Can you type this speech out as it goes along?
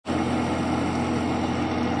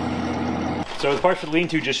So the parts for the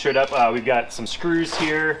lean-to just showed up. We've got some screws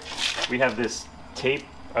here. We have this tape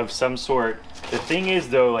of some sort. The thing is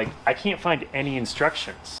though, like, I can't find any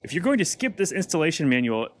instructions. If you're going to skip this installation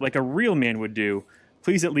manual like a real man would do,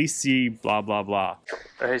 please at least see blah blah blah.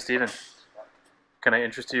 Hey Steven, can I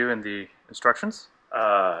interest you in the instructions? You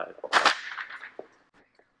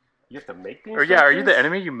have to make the Or instructions? yeah, are you the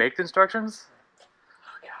enemy? You make the instructions?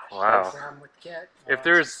 Oh, gosh. Wow. If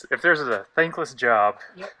there's a thankless job.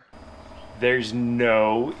 Yep. There's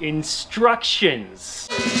no instructions.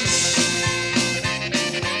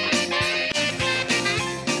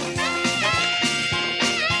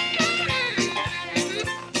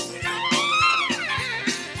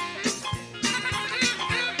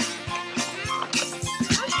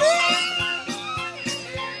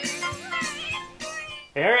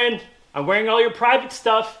 Aaron, I'm wearing all your private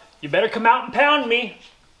stuff. You better come out and pound me.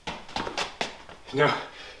 No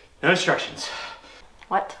instructions.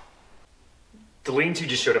 What? The lean-to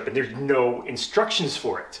just showed up and there's no instructions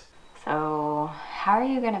for it. So, how are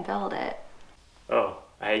you gonna build it? Oh,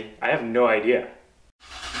 I have no idea.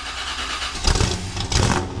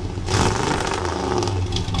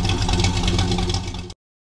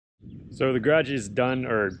 So the garage is done,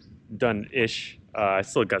 or done-ish. I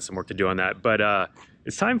still got some work to do on that, but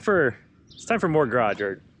it's time for more garage,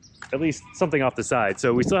 or at least something off the side.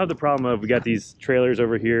 So we still have the problem of we got these trailers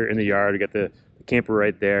over here in the yard. We got the camper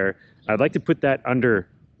right there. I'd like to put that under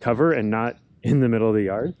cover and not in the middle of the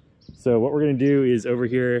yard. So what we're gonna do is over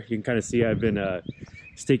here, you can kind of see I've been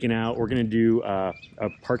staking out. We're gonna do a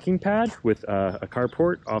parking pad with a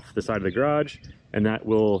carport off the side of the garage, and that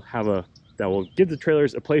will give the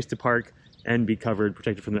trailers a place to park and be covered,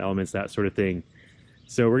 protected from the elements, that sort of thing.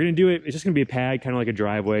 So we're gonna do it, it's just gonna be a pad, kind of like a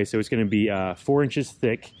driveway. So it's gonna be 4 inches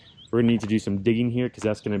thick. We're gonna need to do some digging here because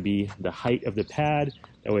that's gonna be the height of the pad.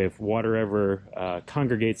 That way if water ever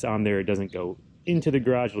congregates on there, it doesn't go into the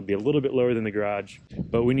garage. It'll be a little bit lower than the garage.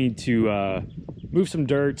 But we need to move some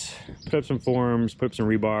dirt, put up some forms, put up some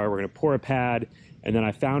rebar. We're gonna pour a pad. And then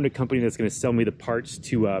I found a company that's gonna sell me the parts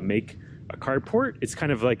to make a carport. It's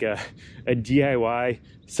kind of like a DIY,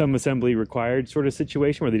 some assembly required sort of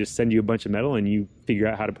situation where they just send you a bunch of metal and you figure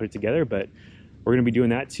out how to put it together. But we're gonna be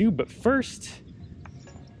doing that too. But first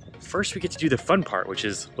we get to do the fun part, which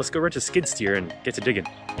is let's go rent a skid steer and get to digging.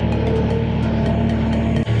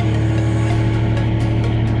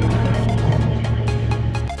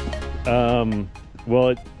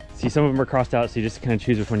 Well, see, some of them are crossed out, so you just kind of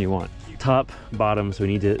choose which one you want. Top, bottom, so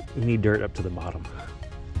we need dirt up to the bottom.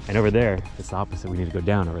 And over there, it's the opposite. We need to go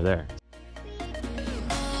down over there.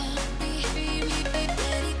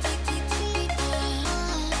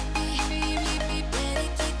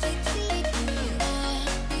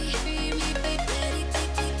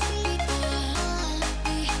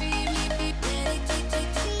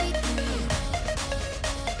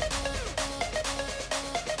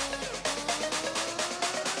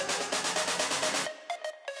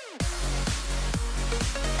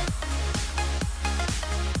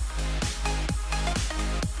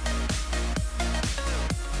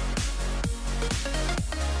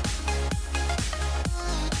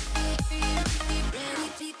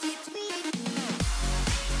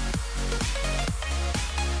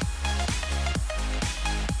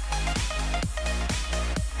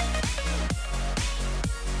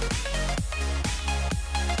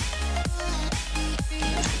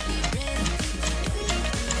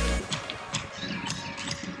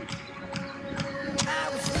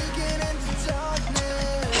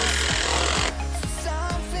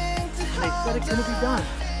 It's gonna be done.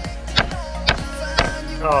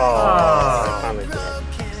 Oh, finally done.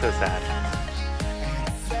 So sad.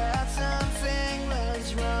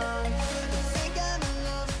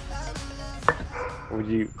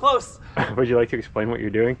 Close. Would you like to explain what you're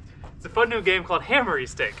doing? It's a fun new game called Hammery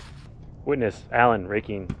Stick. Witness Alan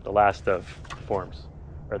raking the last of forms,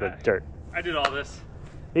 or the dirt. I did all this.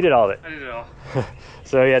 He did all of it. I did it all.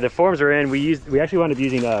 So yeah, the forms are in. We actually wound up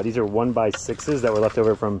using these are 1x6s that were left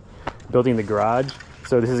over from building the garage.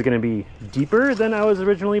 So this is going to be deeper than I was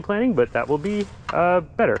originally planning, but that will be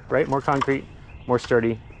better, right? More concrete, more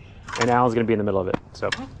sturdy, and Alan's going to be in the middle of it. So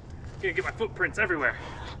Gonna get my footprints everywhere.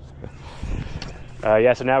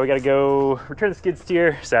 yeah, so now we got to go return the skid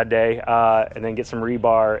steer, sad day, and then get some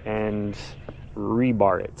rebar and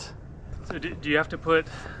rebar it. So do you have to put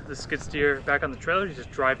the skid steer back on the trailer, or you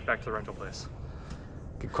just drive it back to the rental place?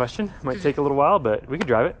 Good question. Might take a little while, but we could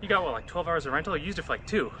drive it. You got what, like 12 hours of rental? You used it for like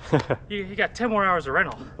 2. you got 10 more hours of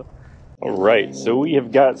rental. All right, so we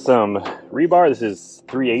have got some rebar. This is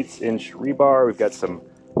 3/8 inch rebar. We've got some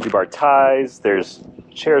rebar ties. There's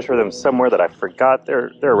chairs for them somewhere that I forgot.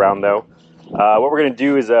 They're around though. What we're going to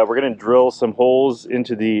do is we're going to drill some holes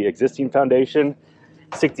into the existing foundation,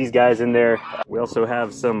 stick these guys in there. We also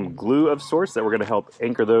have some glue of sorts that we're going to help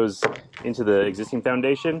anchor those into the existing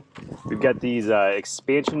foundation. We've got these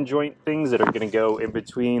expansion joint things that are going to go in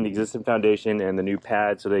between the existing foundation and the new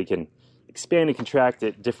pad so they can expand and contract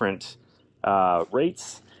at different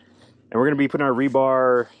rates. And we're going to be putting our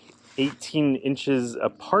rebar 18 inches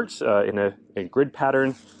apart in a grid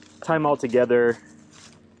pattern, tie them all together.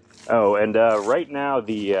 Oh, and right now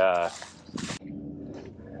this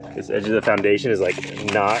edge of the foundation is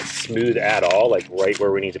like not smooth at all, like right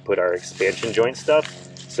where we need to put our expansion joint stuff.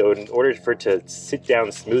 So in order for it to sit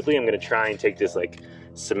down smoothly, I'm going to try and take this like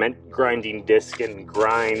cement grinding disc and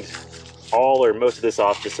grind all or most of this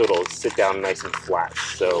off just so it'll sit down nice and flat.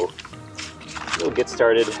 So we'll get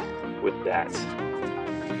started with that.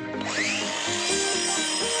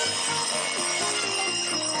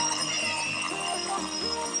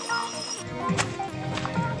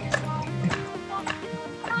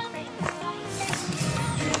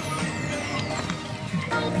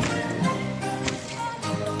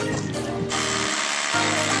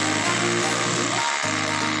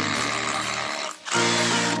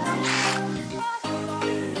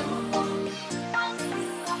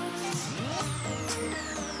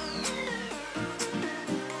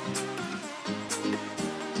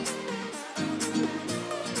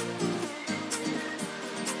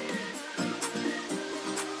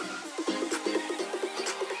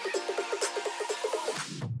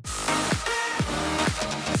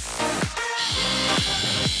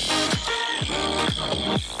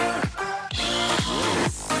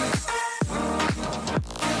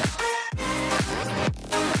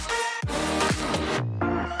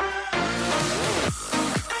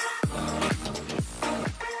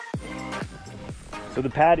 So the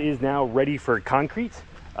pad is now ready for concrete.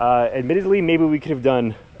 Admittedly, maybe we could have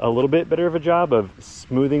done a little bit better of a job of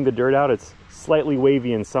smoothing the dirt out. It's slightly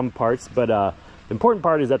wavy in some parts, but the important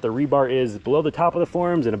part is that the rebar is below the top of the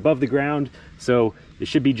forms and above the ground, so it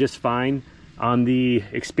should be just fine. On the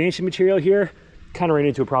expansion material here, kind of ran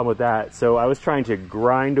into a problem with that. So I was trying to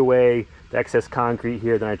grind away the excess concrete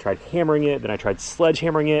here, then I tried hammering it, then I tried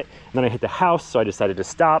sledgehammering it, and then I hit the house, so I decided to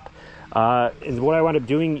stop. And what I wound up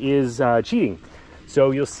doing is cheating.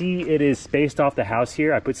 So you'll see it is spaced off the house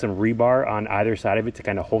here. I put some rebar on either side of it to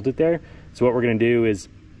kind of hold it there. So what we're gonna do is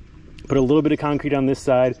put a little bit of concrete on this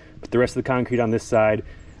side, put the rest of the concrete on this side.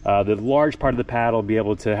 The large part of the pad will be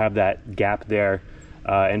able to have that gap there,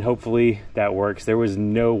 and hopefully that works. There was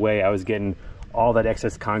no way I was getting all that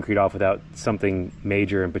excess concrete off without something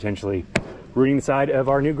major and potentially ruining the side of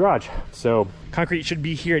our new garage. So concrete should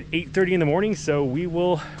be here at 8:30 in the morning, so we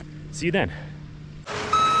will see you then.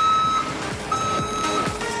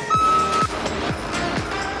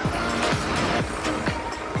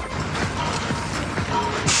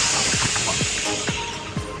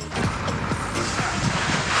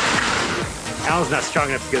 Alan's not strong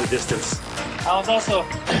enough to go the distance. Alan's also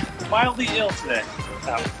mildly ill today.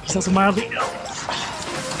 He's also mildly ill.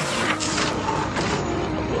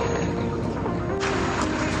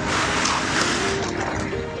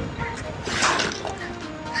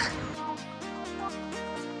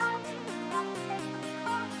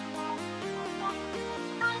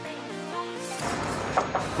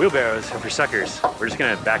 Wheelbarrows are for suckers. We're just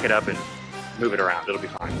gonna back it up and move it around. It'll be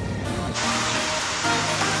fine.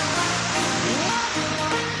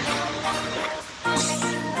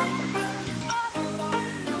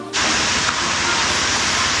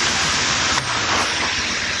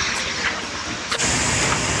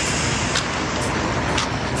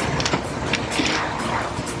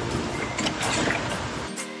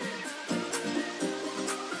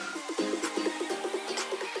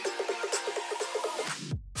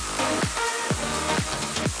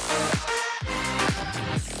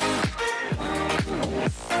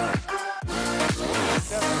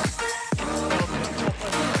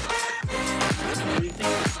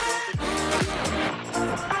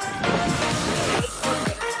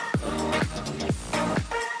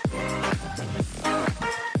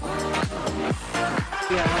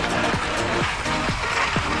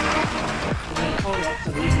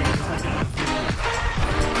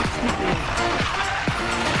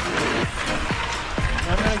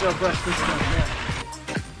 I'm gonna go brush this down here.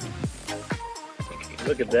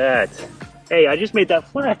 Look at that. Hey, I just made that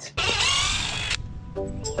flat.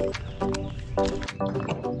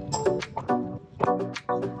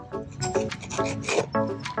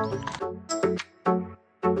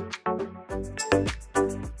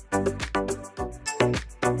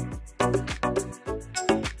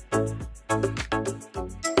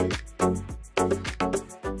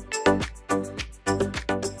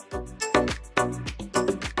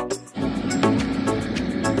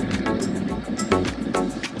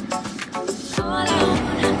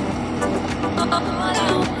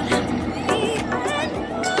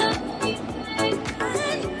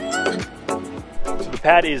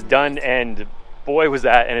 pad is done, and boy was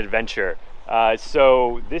that an adventure.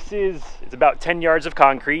 So it's about 10 yards of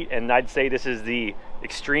concrete, and I'd say this is the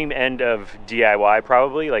extreme end of DIY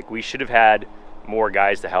probably. Like, we should have had more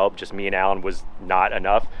guys to help. Just me and Alan was not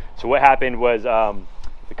enough. So what happened was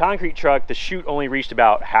the concrete truck, the chute only reached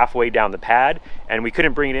about halfway down the pad, and we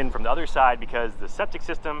couldn't bring it in from the other side because the septic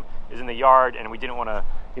system is in the yard, and we didn't want to,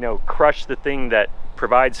 you know, crush the thing that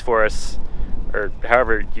provides for us, or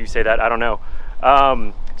however you say that, I don't know.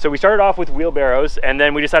 So we started off with wheelbarrows, and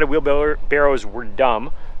then we decided wheelbarrows were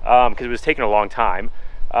dumb because it was taking a long time.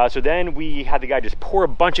 So then we had the guy just pour a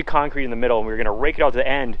bunch of concrete in the middle, and we were gonna rake it all to the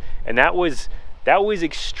end, and that was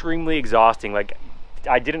extremely exhausting. Like,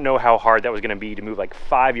 I didn't know how hard that was gonna be to move like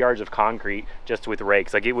 5 yards of concrete just with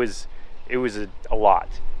rakes. Like, it was a lot.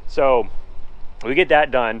 So we get that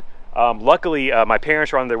done. Luckily, my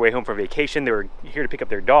parents were on their way home from vacation. They were here to pick up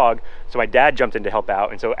their dog, so my dad jumped in to help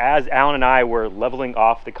out. And so as Alan and I were leveling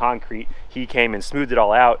off the concrete, he came and smoothed it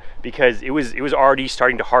all out because it was already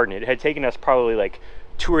starting to harden. It had taken us probably like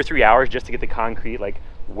 2 or 3 hours just to get the concrete like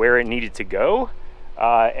where it needed to go.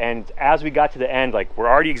 And as we got to the end, like, we're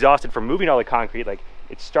already exhausted from moving all the concrete. Like,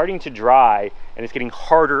 it's starting to dry, and it's getting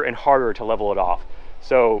harder and harder to level it off.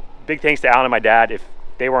 So big thanks to Alan and my dad. If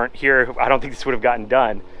they weren't here, I don't think this would have gotten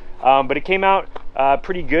done. But it came out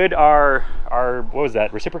pretty good. Our what was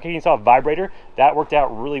that, reciprocating saw vibrator, that worked out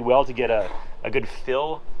really well to get a good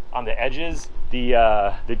fill on the edges.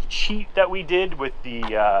 The cheat that we did with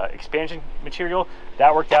the expansion material,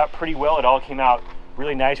 that worked out pretty well. It all came out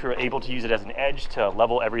really nice. We were able to use it as an edge to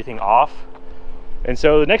level everything off. And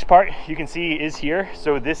so the next part you can see is here.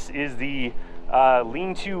 So this is the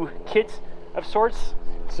lean-to kit of sorts.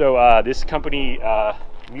 So this company,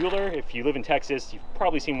 Mueller, if you live in Texas, you've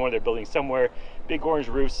probably seen one of their buildings somewhere. Big orange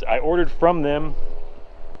roofs. I ordered from them,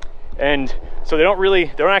 and so they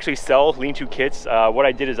don't actually sell lean-to kits. What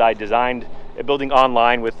I did is I designed a building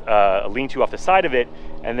online with a lean-to off the side of it,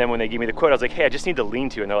 and then when they gave me the quote, I was like, hey, I just need the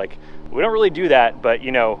lean-to, and they're like, we don't really do that, but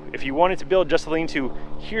you know, if you wanted to build just a lean-to,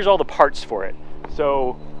 here's all the parts for it.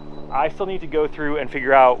 So I still need to go through and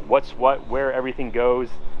figure out what's what, where everything goes.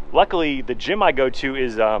 Luckily, the gym I go to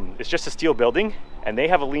is it's just a steel building, and they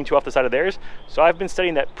have a lean-to off the side of theirs. So I've been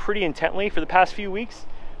studying that pretty intently for the past few weeks.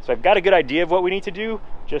 So I've got a good idea of what we need to do.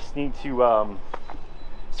 Just need to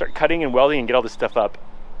start cutting and welding and get all this stuff up.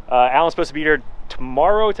 Alan's supposed to be here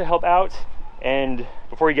tomorrow to help out, and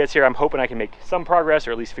before he gets here, I'm hoping I can make some progress,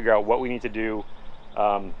 or at least figure out what we need to do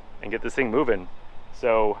and get this thing moving.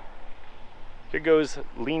 So here goes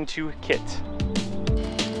lean-to kit.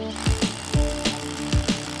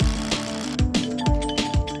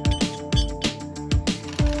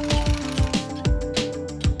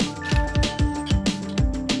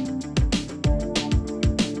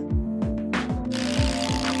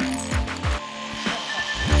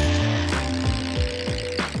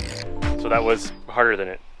 So that was harder than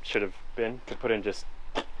it should have been, to put in just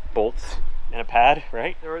bolts in a pad,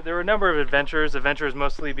 right? There were a number of adventures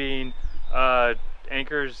mostly being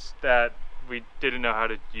anchors that we didn't know how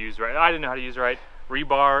to use right. I didn't know how to use right.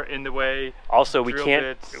 Rebar in the way. Also, we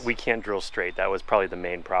can't drill straight. That was probably the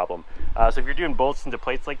main problem. So if you're doing bolts into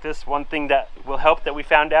plates like this, one thing that will help that we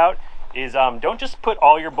found out is don't just put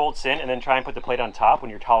all your bolts in and then try and put the plate on top when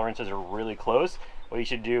your tolerances are really close. What you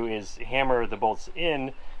should do is hammer the bolts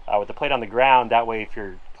in with the plate on the ground. That way, if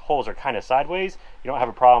your holes are kind of sideways, you don't have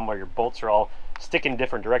a problem where your bolts are all sticking in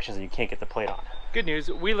different directions and you can't get the plate on. Good news,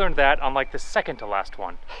 we learned that on like the second to last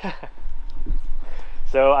one.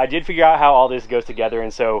 So I did figure out how all this goes together,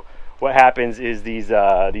 and so what happens is these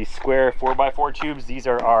square 4x4 tubes, these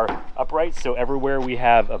are our uprights. So everywhere we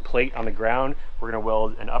have a plate on the ground, we're going to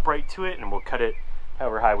weld an upright to it, and we'll cut it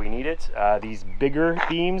however high we need it. These bigger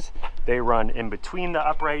beams, they run in between the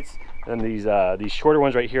uprights, and these shorter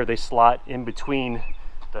ones right here, they slot in between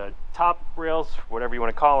the top rails, whatever you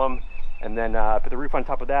want to call them, and then put the roof on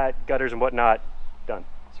top of that, gutters and whatnot. Done.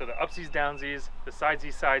 So the upsies, downsies, the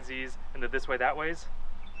sidesies, and the this way, that ways.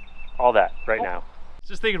 All that right now.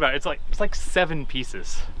 Just thinking about it, it's like 7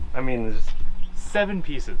 pieces. I mean, there's 7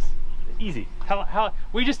 pieces. easy. How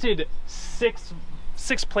we just did six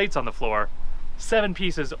plates on the floor, 7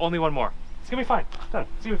 pieces, only 1 more. It's gonna be fine. Done.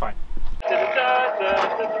 It's gonna be fine.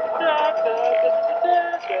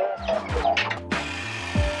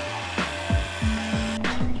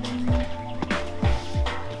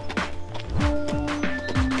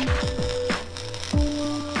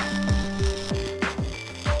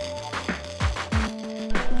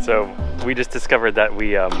 So we just discovered that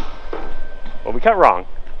we cut wrong.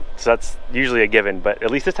 So that's usually a given, but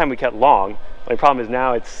at least this time we cut long. The only problem is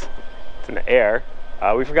now it's in the air.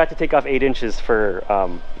 We forgot to take off 8 inches for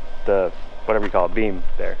whatever you call it, beam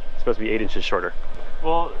there. It's supposed to be 8 inches shorter.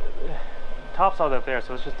 Well, topsoil's up there,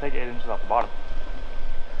 so let's just take 8 inches off the bottom.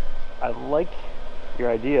 I like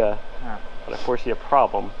your idea, but I foresee a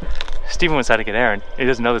problem. Steven went outside to get Aaron. He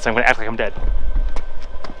doesn't know this. I'm going to act like I'm dead.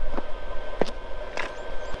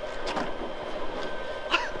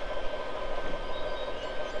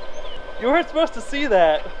 You weren't supposed to see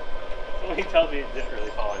that. Somebody tells me it didn't really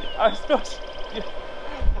fall on you. I was supposed to.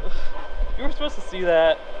 You were supposed to see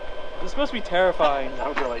that. It's supposed to be terrifying.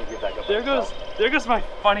 I'm gonna let you get back up. There goes my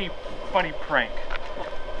funny prank.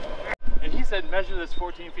 And he said, measure this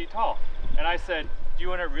 14 feet tall. And I said, do you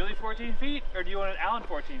want it really 14 feet or do you want it Allen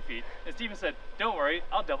 14 feet? And Steven said, don't worry,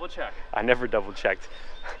 I'll double check. I never double checked.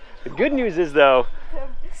 The good news is though,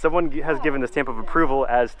 someone has given the stamp of approval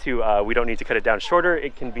as to we don't need to cut it down shorter.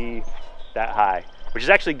 It can be that high, which is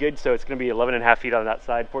actually good. So it's gonna be 11.5 feet on that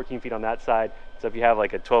side, 14 feet on that side. So if you have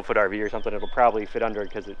like a 12-foot RV or something, it'll probably fit under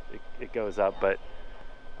because it goes up. But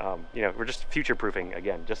you know, we're just future-proofing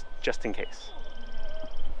again, just in case.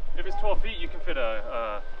 If it's 12 feet, you can fit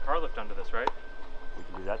a car lift under this, right? We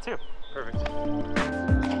can do that too. Perfect.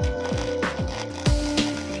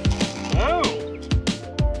 Oh!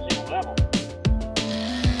 It's level.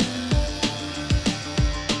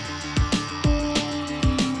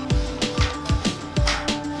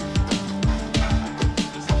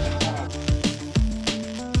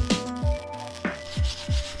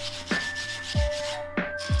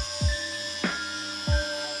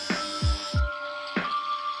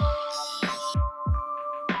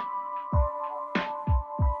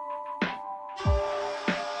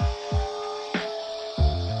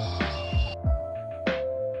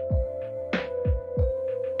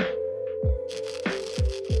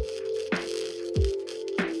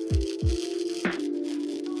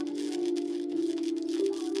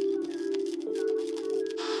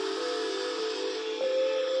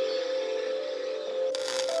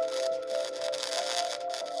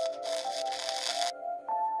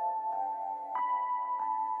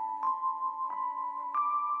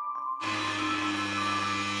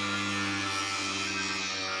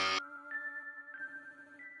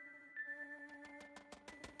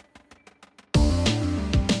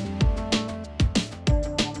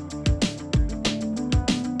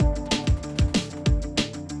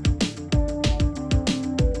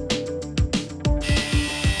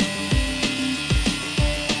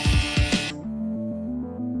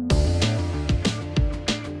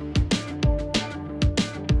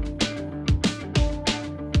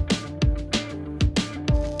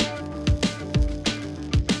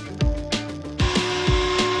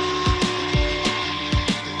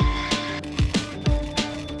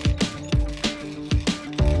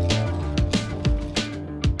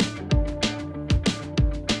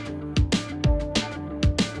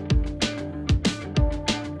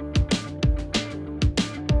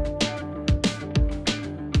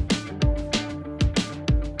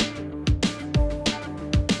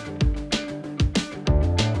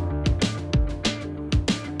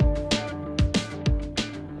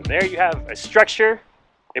 There you have a structure.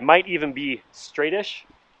 It might even be straightish.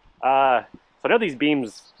 So I know these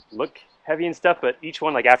beams look heavy and stuff, but each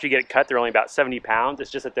one, like after you get it cut, they're only about 70 pounds.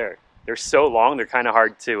 It's just that they're so long, they're kind of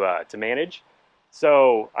hard to manage.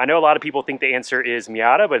 So I know a lot of people think the answer is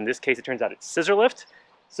Miata, but in this case, it turns out it's scissor lift.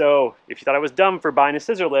 So if you thought I was dumb for buying a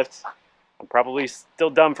scissor lift, I'm probably still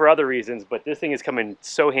dumb for other reasons, but this thing is coming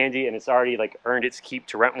so handy, and it's already like earned its keep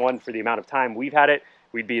to rent one for the amount of time we've had it.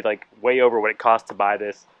 We'd be like way over what it costs to buy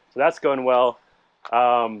this. So that's going well.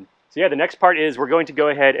 So yeah, the next part is we're going to go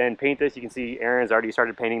ahead and paint this. You can see Aaron's already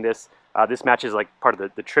started painting this. This matches like part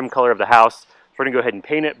of the trim color of the house. So we're gonna go ahead and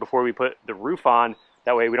paint it before we put the roof on.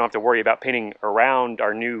 That way we don't have to worry about painting around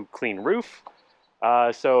our new clean roof.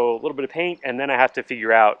 So a little bit of paint, and then I have to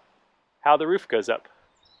figure out how the roof goes up.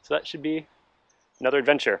 So that should be another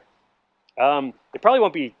adventure. It probably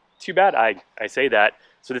won't be too bad, I say that.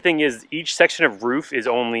 So the thing is, each section of roof is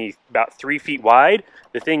only about 3 feet wide.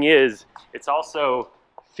 The thing is, it's also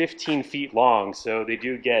 15 feet long. So they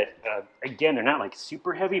do get, again, they're not like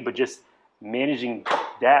super heavy, but just managing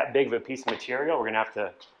that big of a piece of material, we're gonna have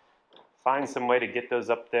to find some way to get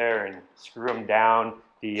those up there and screw them down.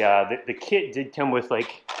 The kit did come with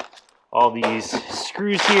like all these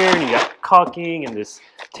screws here, and you got caulking and this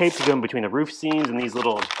tape to go in between the roof seams, and these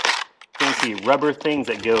little fancy rubber things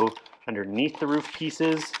that go underneath the roof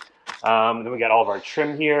pieces. Then we got all of our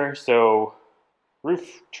trim here. So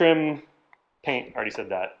roof, trim, paint, already said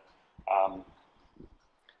that. And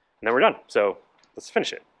then we're done. So let's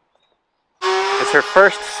finish it. It's her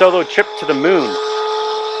first solo trip to the moon.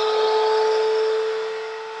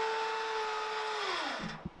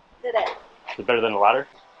 Did it? Is it better than a ladder?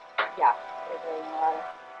 Yeah.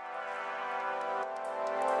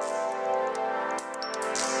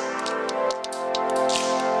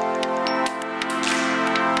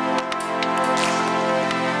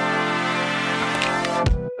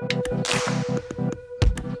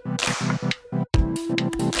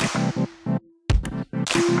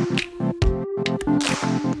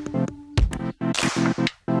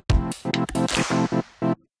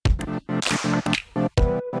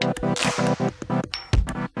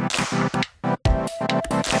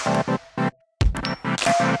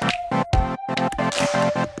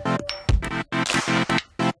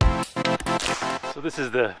 So this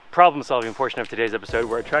is the problem-solving portion of today's episode,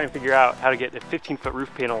 where I try and figure out how to get a 15-foot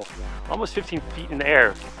roof panel almost 15 feet in the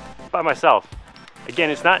air by myself.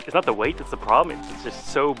 Again, it's not the weight that's the problem. It's just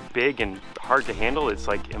so big and hard to handle. It's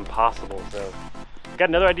like impossible. So got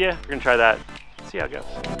another idea. We're gonna try that. See how it goes.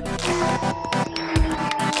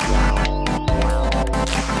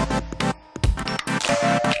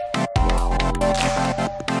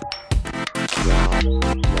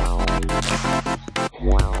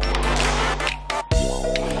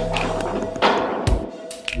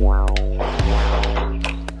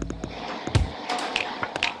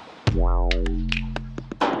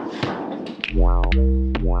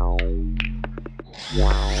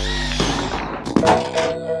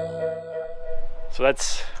 So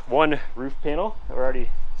that's one roof panel. We're already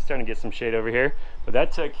starting to get some shade over here, but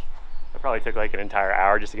that probably took like an entire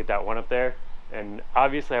hour just to get that one up there. And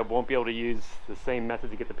obviously I won't be able to use the same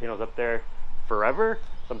method to get the panels up there forever.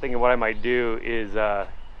 So I'm thinking what I might do is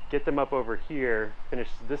get them up over here, finish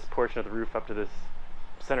this portion of the roof up to this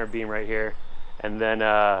center beam right here, and then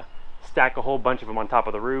stack a whole bunch of them on top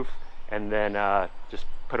of the roof, and then just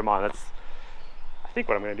put them on. That's, I think,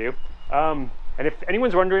 what I'm gonna do. And if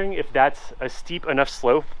anyone's wondering if that's a steep enough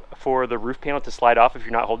slope for the roof panel to slide off if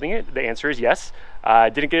you're not holding it, the answer is yes. I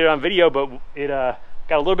didn't get it on video, but it got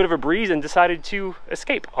a little bit of a breeze and decided to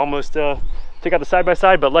escape. Almost took out the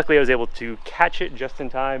side-by-side, but luckily I was able to catch it just in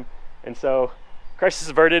time. And so, crisis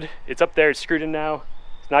averted. It's up there, it's screwed in now.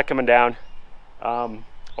 It's not coming down.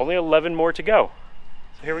 Only 11 more to go.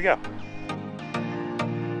 So here we go.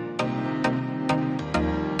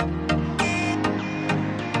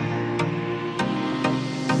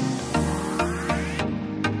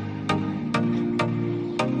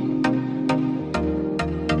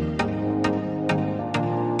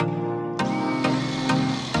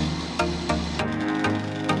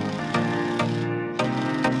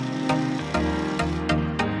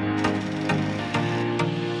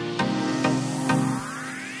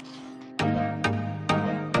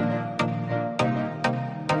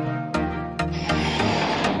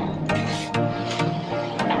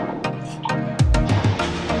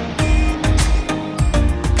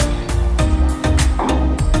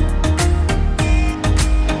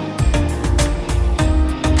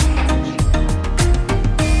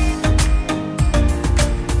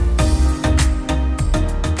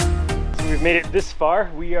 Made it this far.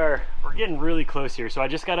 We're getting really close here. So I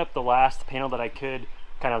just got up the last panel that I could,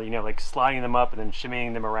 kind of, you know, like sliding them up and then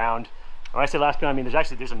shimmying them around. When I say last panel, I mean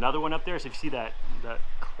there's another one up there. So if you see that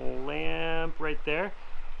clamp right there,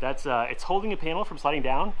 that's it's holding a panel from sliding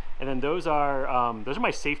down, and then those are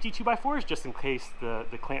my safety 2x4s, just in case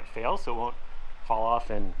the clamp fails, so it won't fall off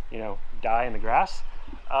and, you know, die in the grass.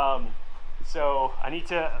 So I need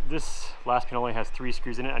to, this last panel only has 3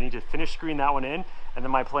 screws in it. I need to finish screwing that one in, and then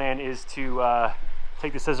my plan is to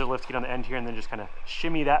take the scissor lift, get on the end here, and then just kind of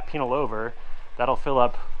shimmy that panel over. That'll fill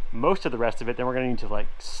up most of the rest of it. Then we're gonna need to like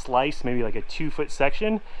slice maybe like a 2-foot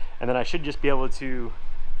section, and then I should just be able to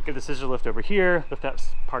get the scissor lift over here, lift that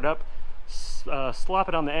part up, slop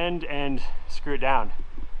it on the end, and screw it down.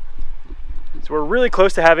 So we're really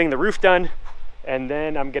close to having the roof done, and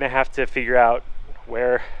then I'm gonna have to figure out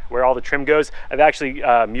where all the trim goes. I've actually,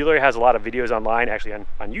 Mueller has a lot of videos online, actually on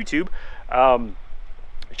YouTube,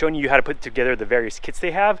 showing you how to put together the various kits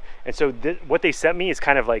they have. And so what they sent me is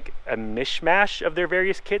kind of like a mishmash of their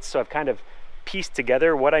various kits. So I've kind of pieced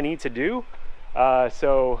together what I need to do.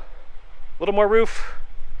 So a little more roof,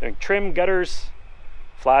 trim, gutters,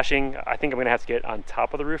 flashing. I think I'm gonna have to get on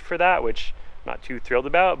top of the roof for that, which I'm not too thrilled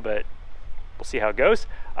about, but we'll see how it goes.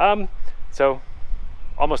 So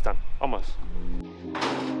almost done, almost.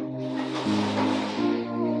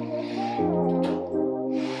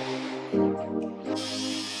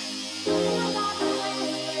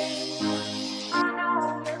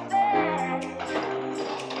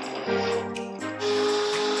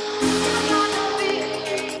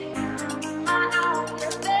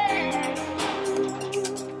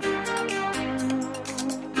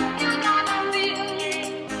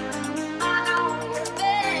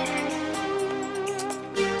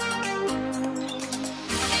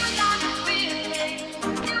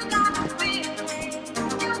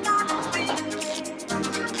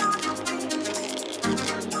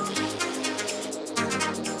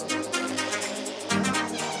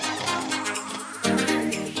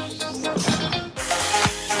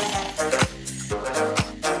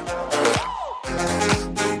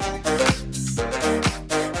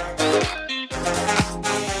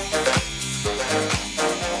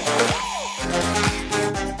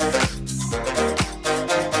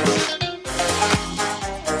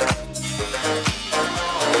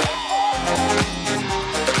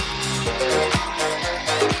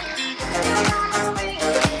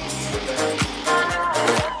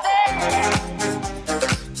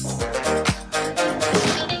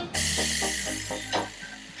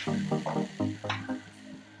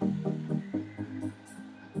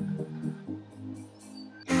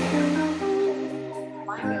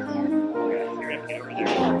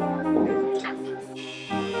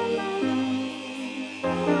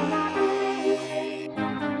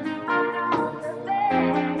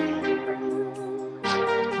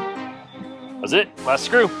 Last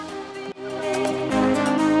screw.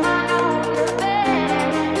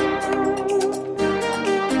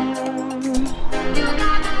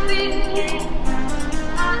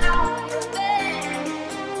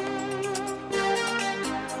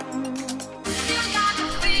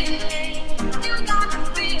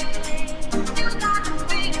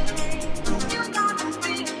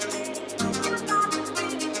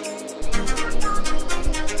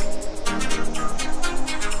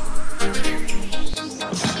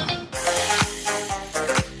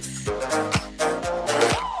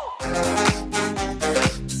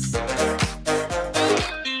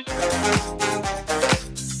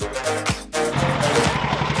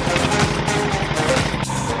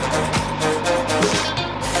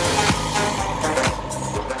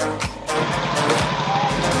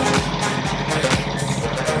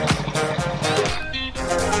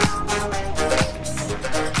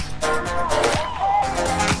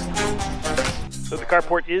 So the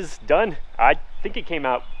carport is done. I think it came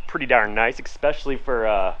out pretty darn nice, especially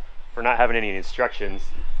for not having any instructions.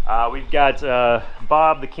 We've got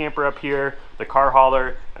Bob the camper up here, the car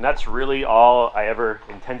hauler, and that's really all I ever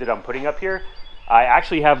intended on putting up here. I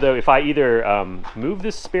actually have, though, if I either move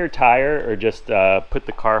this spare tire or just put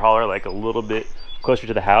the car hauler like a little bit closer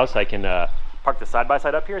to the house, I can park the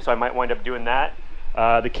side-by-side up here, so I might wind up doing that.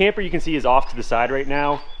 The camper, you can see, is off to the side right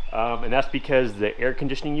now. And that's because the air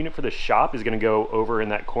conditioning unit for the shop is going to go over in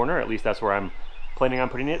that corner. At least that's where I'm planning on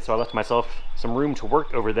putting it. So I left myself some room to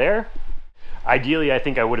work over there. Ideally, I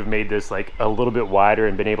think I would have made this like a little bit wider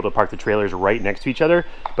and been able to park the trailers right next to each other.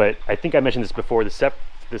 But I think I mentioned this before, the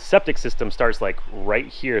septic system starts like right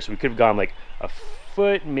here. So we could have gone like a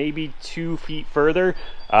foot, maybe 2 feet further,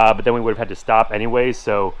 but then we would have had to stop anyway.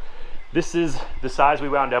 So this is the size we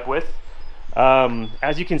wound up with.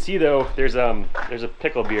 As you can see, though, there's a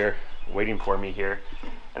pickle beer waiting for me here,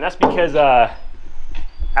 and that's because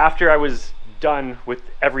after I was done with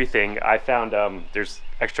everything, I found there's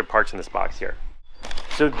extra parts in this box here.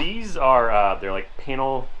 So these are they're like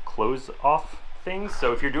panel close off things.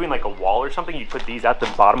 So if you're doing like a wall or something, you put these at the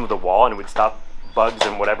bottom of the wall and it would stop bugs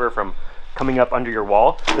and whatever from coming up under your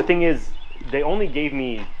wall. The thing is, they only gave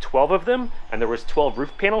me 12 of them, and there was 12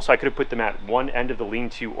 roof panels, so I could have put them at one end of the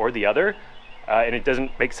lean-to or the other. And it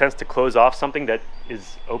doesn't make sense to close off something that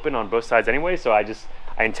is open on both sides anyway, so I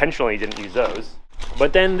intentionally didn't use those.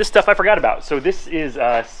 But then this stuff I forgot about. So this is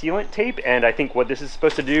sealant tape, and I think what this is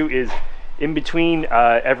supposed to do is in between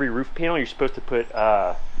every roof panel, you're supposed to put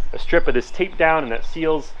a strip of this tape down, and that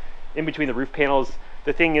seals in between the roof panels.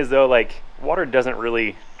 The thing is, though, like, water doesn't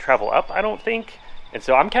really travel up, I don't think. And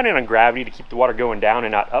so I'm counting on gravity to keep the water going down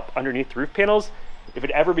and not up underneath the roof panels. If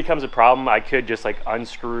it ever becomes a problem, I could just like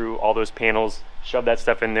unscrew all those panels, shove that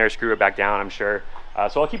stuff in there, screw it back down, I'm sure.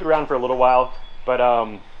 So I'll keep it around for a little while. But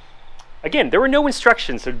again, there were no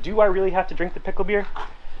instructions, so do I really have to drink the pickle beer?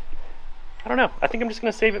 I don't know. I think I'm just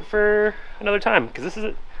gonna save it for another time, because this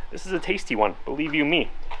is a tasty one, believe you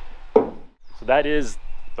me. So that is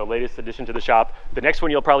the latest addition to the shop. The next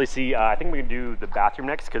one you'll probably see, I think we can do the bathroom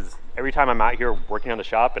next, because every time I'm out here working on the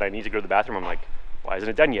shop and I need to go to the bathroom, I'm like, why isn't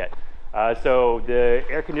it done yet? So the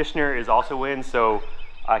air conditioner is also in, so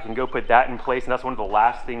I can go put that in place, and that's one of the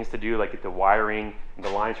last things to do, like get the wiring and the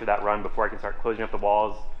lines for that run before I can start closing up the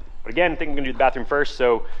walls. But again, I think I'm gonna do the bathroom first,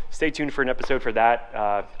 so stay tuned for an episode for that.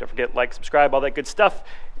 Don't forget, like, subscribe, all that good stuff.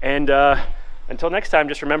 And until next time,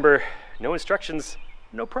 just remember, no instructions,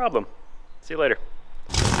 no problem. See you later.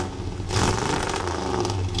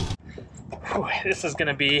 Whew, this is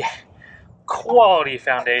gonna be quality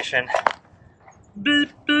foundation. Beep,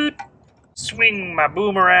 beep. Swing my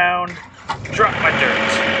boom around, drop my dirt.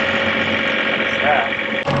 What is that?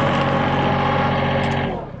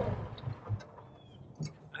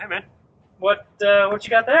 Hey man, what you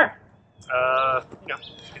got there? You know,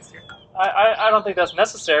 it's here. I don't think that's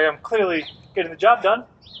necessary. I'm clearly getting the job done.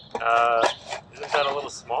 Isn't that a little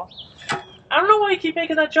small? I don't know why you keep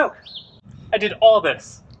making that joke. I did all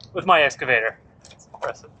this with my excavator. It's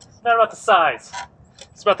impressive. It's not about the size.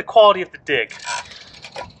 It's about the quality of the dig.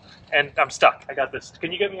 And I'm stuck. I got this.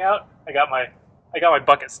 Can you get me out? I got my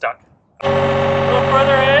bucket stuck. A little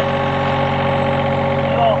further in.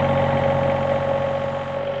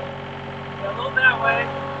 A little that way.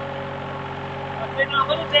 Okay, now a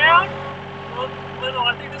little down. A little.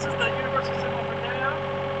 I think this is the universal symbol for down.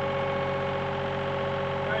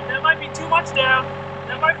 All right, that might be too much down.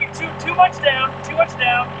 That might be too much down. Too much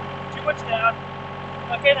down. Too much down.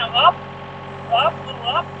 Okay, now up. Up. A little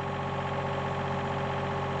up.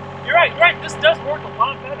 You're right, this does work a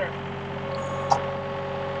lot better.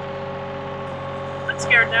 I'm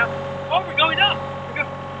scared now. Oh, we're going up.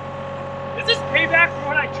 Is this payback for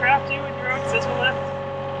when I trapped you in your own scissor lift?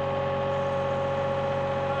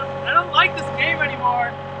 I don't like this game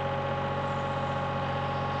anymore.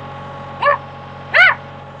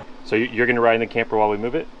 So you're gonna ride in the camper while we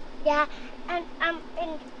move it? Yeah, and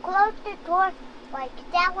close the door like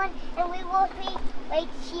that one, and we will be right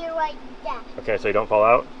here like that. Okay, so you don't fall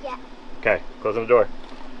out? Yeah. Okay, closing the door.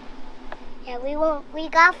 Yeah, we won't. We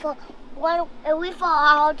got for one. If we fall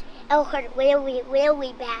out, it'll hurt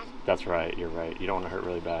really bad. That's right. You're right. You don't want to hurt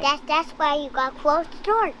really bad. That's why you got to close the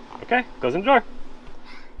door. Okay, closing the door.